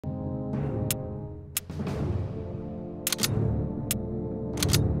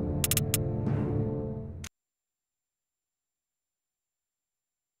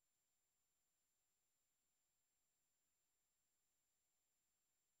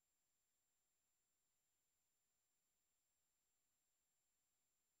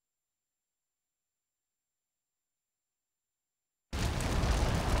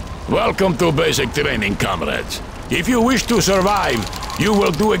Welcome to basic training, comrades. If you wish to survive, you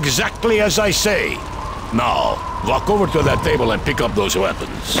will do exactly as I say. Now, walk over to that table and pick up those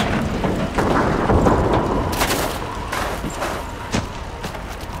weapons.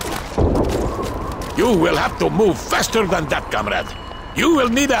 You will have to move faster than that, comrade. You will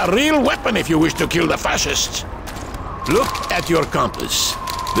need a real weapon if you wish to kill the fascists. Look at your compass.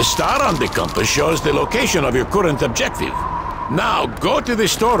 The star on the compass shows the location of your current objective. Now, go to the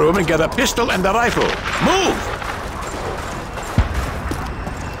storeroom and get a pistol and a rifle. Move!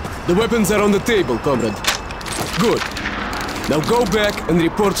 The weapons are on the table, comrade. Good. Now go back and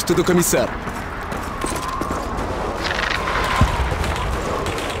report to the commissar.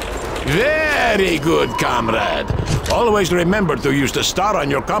 Very good, comrade. Always remember to use the star on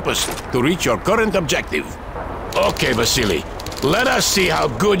your compass to reach your current objective. Okay, Vasily. Let us see how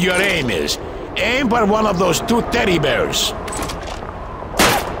good your aim is. Aim for one of those two teddy bears.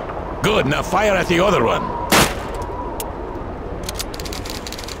 Good, now fire at the other one.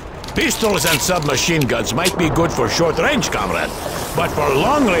 Pistols and submachine guns might be good for short range, comrade, but for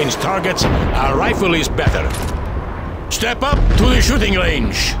long range targets, a rifle is better. Step up to the shooting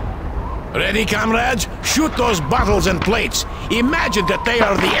range. Ready, comrades? Shoot those bottles and plates. Imagine that they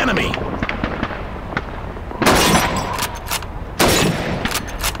are the enemy.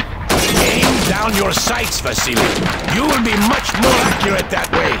 Aim down your sights, Vasily. You will be much more accurate that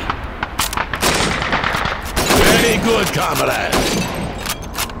way. Very good, comrade.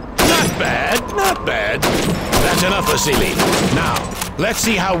 Not bad, not bad. That's enough, Vasily. Now, let's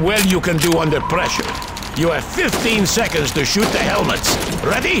see how well you can do under pressure. You have 15 seconds to shoot the helmets.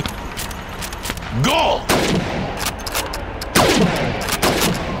 Ready? Go!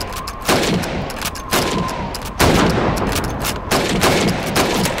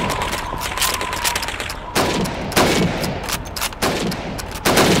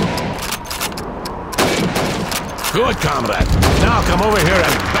 Good, comrade. Now come over here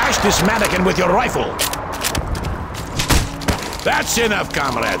and bash this mannequin with your rifle. That's enough,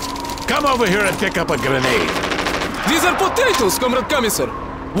 comrades. Come over here and pick up a grenade. These are potatoes, Comrade Commissar.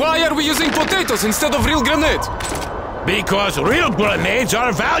 Why are we using potatoes instead of real grenades? Because real grenades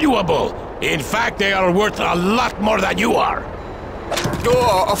are valuable. In fact, they are worth a lot more than you are.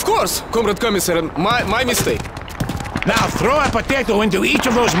 Oh, of course, Comrade Commissar. My mistake. Now throw a potato into each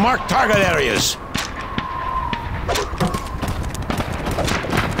of those marked target areas.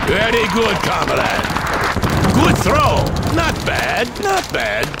 Very good, comrade. Good throw. Not bad, not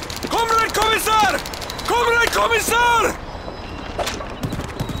bad. Comrade Commissar! Comrade Commissar!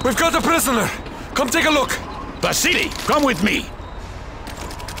 We've got a prisoner. Come take a look. Vasily, come with me.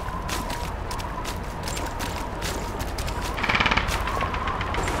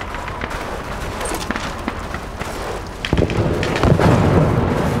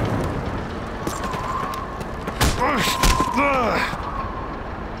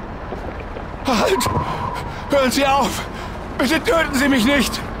 Halt! Hören Sie auf! Bitte töten Sie mich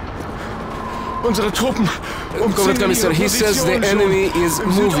nicht! Unsere Truppen Comrade Commissar, he says the enemy is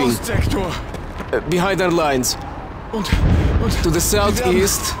moving behind our lines to the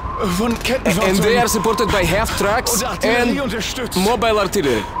southeast, and they are supported by half tracks and mobile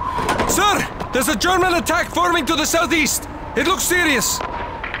artillery. Sir! There's a German attack forming to the southeast! It looks serious!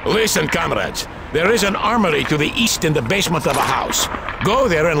 Listen, comrades. There is an armory to the east in the basement of a house. Go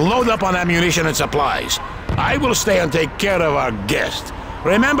there and load up on ammunition and supplies. I will stay and take care of our guest.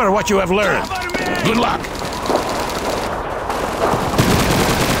 Remember what you have learned. Good luck. The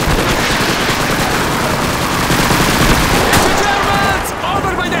Germans!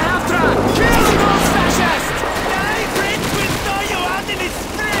 Over by the half-track! Kill those fascists! My friends will throw you out in its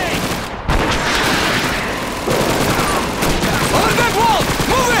spring! On that wall!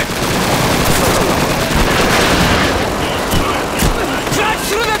 Move it! Drive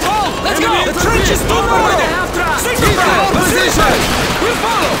through that hole! Let's go! The trench is over by the half-track! Signal fire! Position! We'll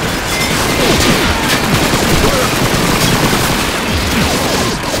follow!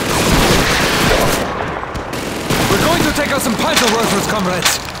 We're going to take out some panzer rifles,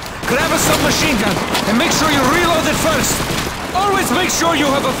 comrades. Grab a submachine gun and make sure you reload it first. Always make sure you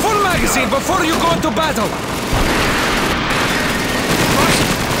have a full magazine before you go into battle.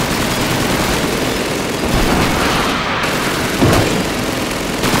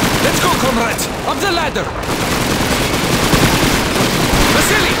 Let's go, comrades! Up the ladder!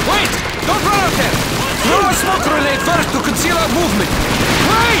 Vasily, wait! Don't run out there! Throw a smoke grenade first to conceal our movement!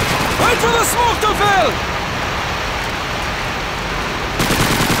 Wait! Wait for the smoke to fill!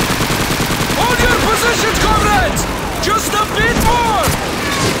 Hold your positions, comrades! Just a bit more!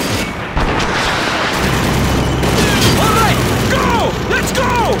 All right, go! Let's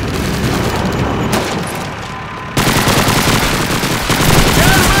go!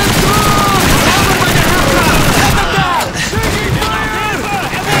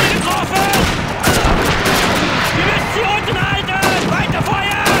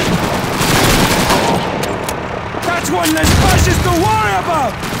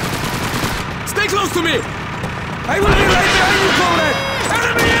 close to me! I will be right behind you, comrade!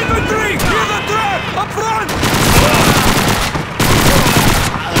 Enemy infantry! Near the trap! Up front!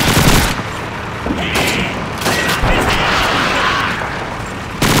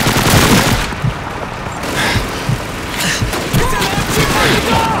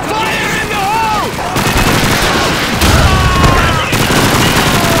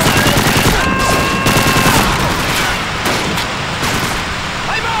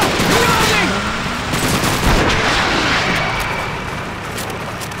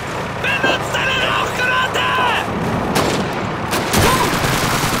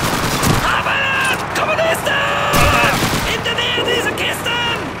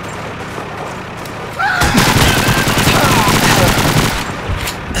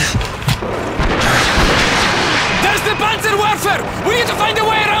 We need to find a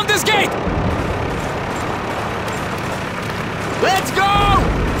way around this gate! Let's go!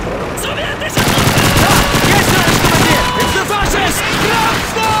 Sowjetische Truppe! Yes, sir, Commander! It's the fascists! Ground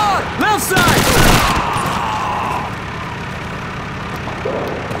floor! Left side!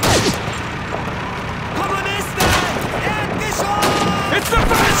 Kommunisten! Erdgeschoss! It's the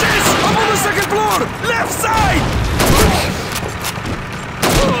fascists! Up on the second floor! Left side!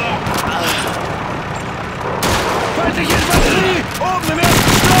 Feindliche Infanterie! Oben im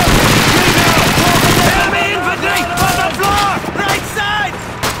ersten Stock! Enemy infantry! On the floor! Right side!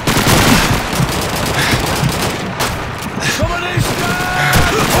 Kommunisten!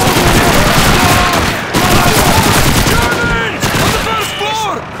 Germans! On the first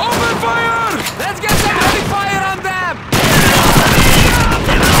floor! Open fire! Let's get some heavy fire on them!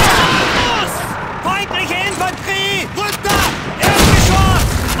 Feindliche Infanterie! Runter! Erdgeschoss!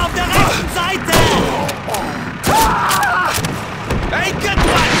 Auf der rechten Seite! Hey, get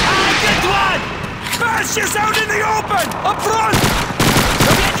one! Get one! Fascists out in the open! Up front!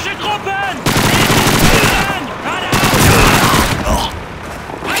 Sowjetische Truppen! Süden! Geradeaus!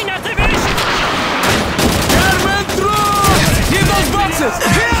 Einer Division! German troops! Give those boxes!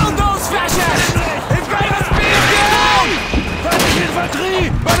 Kill those fascists! They've got us beat down! Feindliche Infanterie!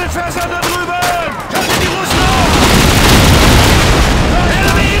 Bei den Fässern da drüben! Haltet die Russen auf!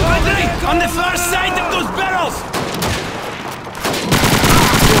 Enemy infantry! On the first side of those barrels!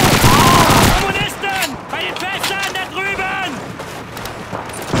 Kommunisten! Bei den Fässern da drüben!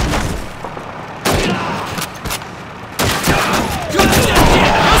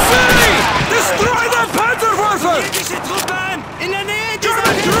 Destroy the Panzerwerfer! Sowjetische Truppen! In der Nähe dieser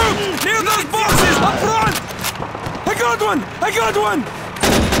German troops! Hütten! Near those boxes! Up front! I got one! I got one!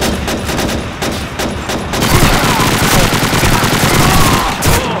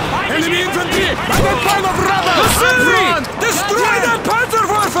 Enemy infantry! By the pile of rubble! Destroy the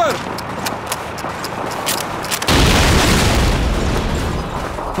Panzerwerfer!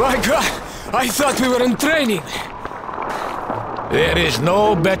 My God! I thought we were in training! There is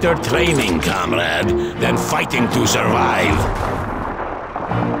no better training, comrade, than fighting to survive.